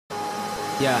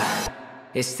Yeah,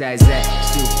 it's that Z,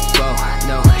 super,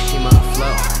 no, Shima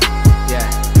flow. Yeah,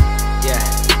 yeah,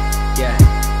 yeah,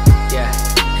 yeah,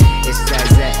 it's that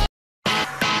Z.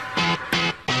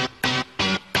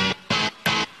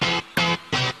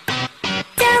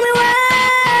 Tell me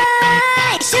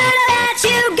why should I let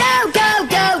you go, go,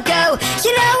 go, go?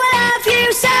 You know I love you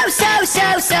so, so, so,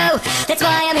 so. That's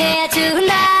why I'm here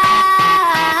tonight.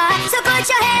 So put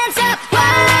your hands up.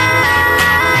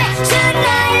 Why shouldn't I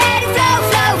let it flow,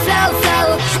 flow, flow, flow?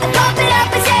 And pump it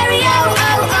up in stereo.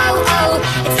 Oh, oh, oh.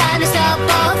 It's time to stop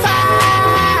all fight.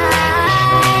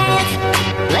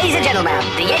 Ladies and gentlemen,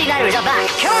 the 89ers are back.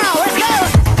 Come on, let's go.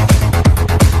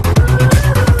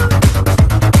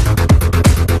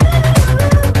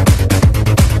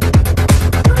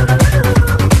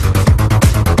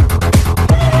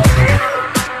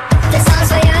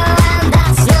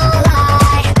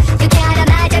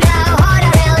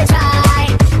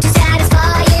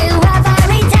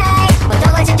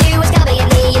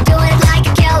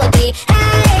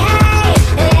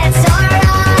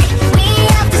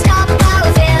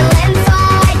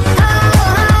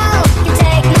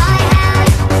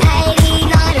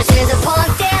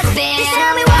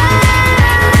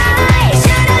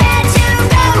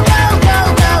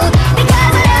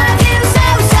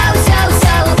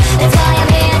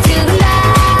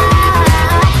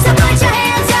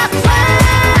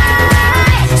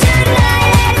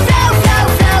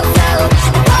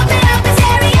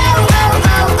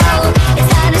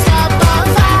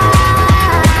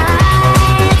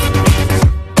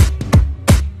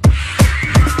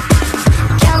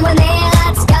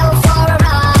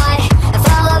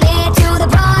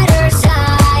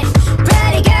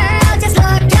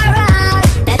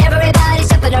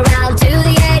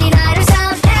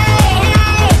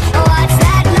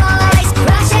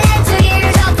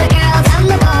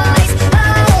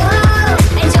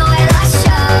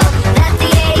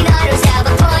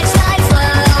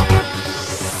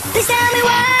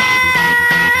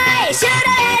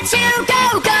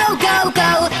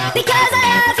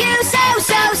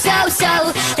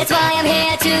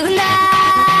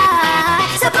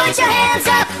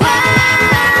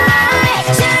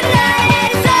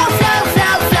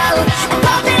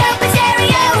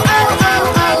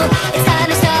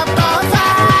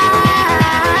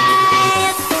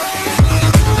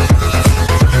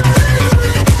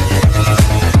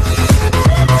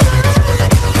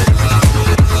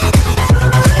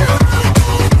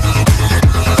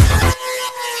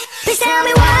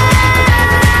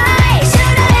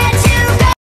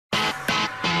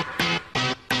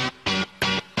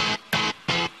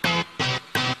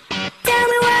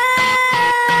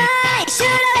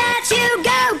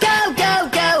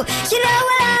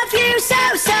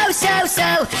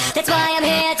 That's why I'm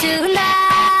here tonight.